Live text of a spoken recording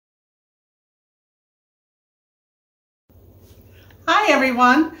Hi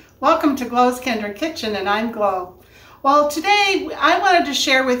everyone, welcome to Glow's Kindred Kitchen, and I'm Glow. Well, today I wanted to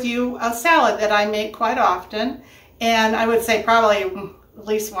share with you a salad that I make quite often, and I would say probably at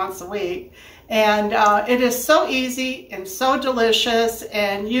least once a week. And it is so easy and so delicious,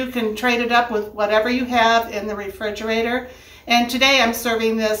 and you can trade it up with whatever you have in the refrigerator. And today I'm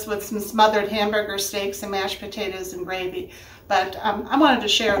serving this with some smothered hamburger steaks and mashed potatoes and gravy. But I wanted to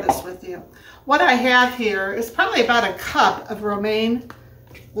share this with you. What I have here is probably about a cup of romaine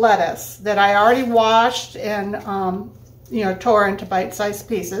lettuce that I already washed and tore into bite-sized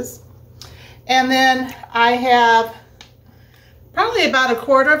pieces. And then I have probably about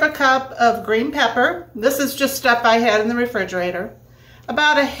 1/4 cup of green pepper. This is just stuff I had in the refrigerator.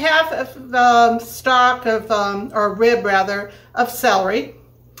 About a half of the stalk of, or rib rather, of celery.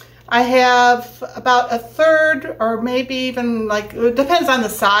 I have about 1/3 or maybe even it depends on the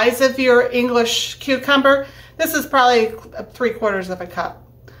size of your English cucumber. This is probably 3/4 of a cup.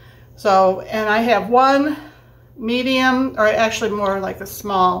 So, and I have one medium, or actually more like a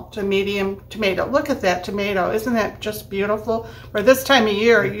small to medium tomato. Look at that tomato. Isn't that just beautiful? For this time of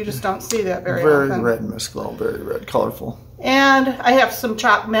year, you just don't see that very often. Very red, Miss Glow. Very red, colorful. And I have some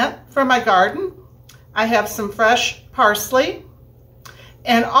chopped mint from my garden. I have some fresh parsley.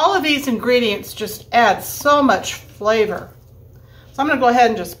 And all of these ingredients just add so much flavor. So I'm going to go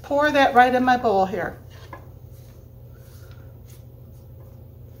ahead and just pour that right in my bowl here.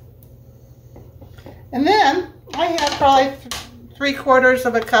 And then I have probably 3/4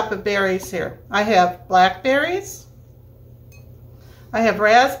 of a cup of berries here. I have blackberries, I have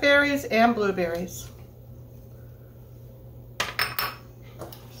raspberries and blueberries.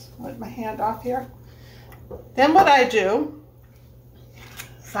 Just wipe my hand off here. Then what I do,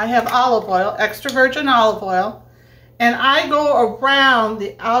 I have olive oil, extra virgin olive oil, and I go around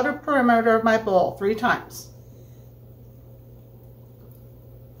the outer perimeter of my bowl 3 times.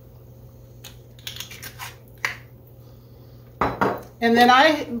 And then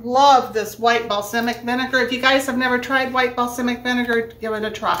I love this white balsamic vinegar. If you guys have never tried white balsamic vinegar, give it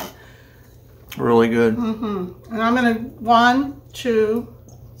a try. Really good. And I'm going to 1, 2,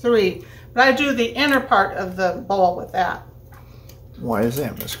 3. But I do the inner part of the bowl with that. Why is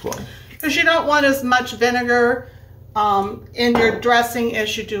that, Miss Glow? Because you don't want as much vinegar in your dressing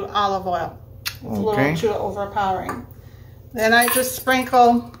as you do olive oil. It's a little too overpowering. Then I just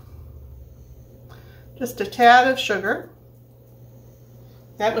sprinkle just a tad of sugar.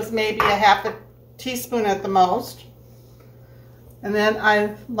 That was maybe a half a teaspoon at the most. And then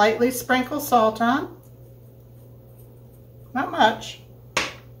I lightly sprinkle salt on. Not much.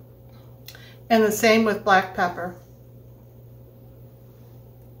 And the same with black pepper.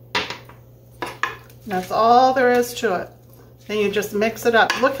 That's all there is to it. And you just mix it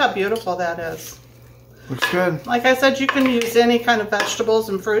up. Look how beautiful that is. Looks good. Like I said, you can use any kind of vegetables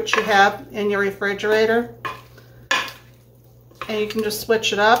and fruits you have in your refrigerator. And you can just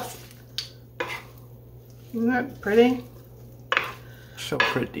switch it up. Isn't that pretty? So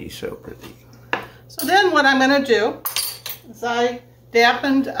pretty, so pretty. So then what I'm going to do is I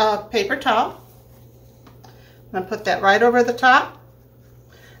dampened a paper towel. I'm going to put that right over the top.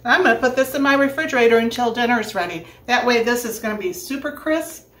 And I'm going to put this in my refrigerator until dinner is ready. That way this is going to be super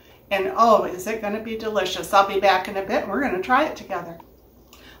crisp, and oh, is it going to be delicious. I'll be back in a bit and we're going to try it together.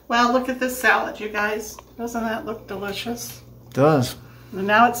 Well, look at this salad, you guys. Doesn't that look delicious? It does. And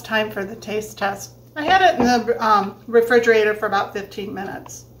now it's time for the taste test. I had it in the refrigerator for about 15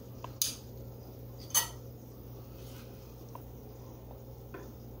 minutes.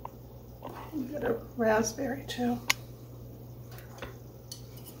 Get a raspberry too.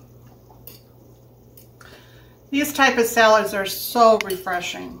 These type of salads are so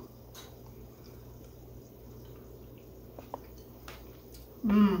refreshing.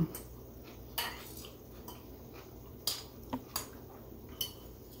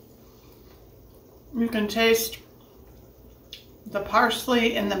 You can taste the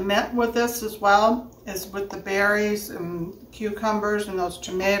parsley and the mint with this as well as with the berries and cucumbers and those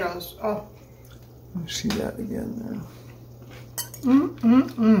tomatoes. Oh, Let's see that again there.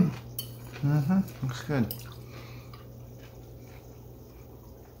 Looks good.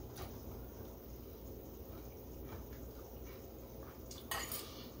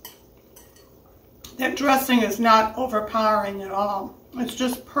 That dressing is not overpowering at all. It's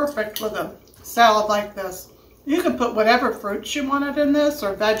just perfect with a salad like this. You can put whatever fruits you wanted in this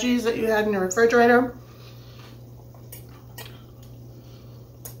or veggies that you had in your refrigerator.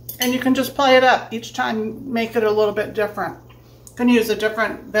 And you can just play it up. Each time make it a little bit different. You can use a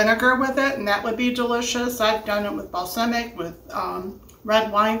different vinegar with it, and that would be delicious. I've done it with balsamic, with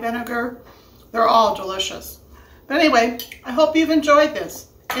red wine vinegar. They're all delicious. But anyway, I hope you've enjoyed this.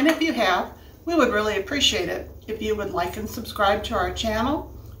 And if you have, we would really appreciate it if you would like and subscribe to our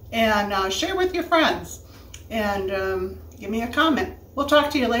channel and share with your friends and give me a comment. We'll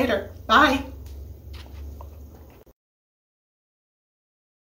talk to you later. Bye.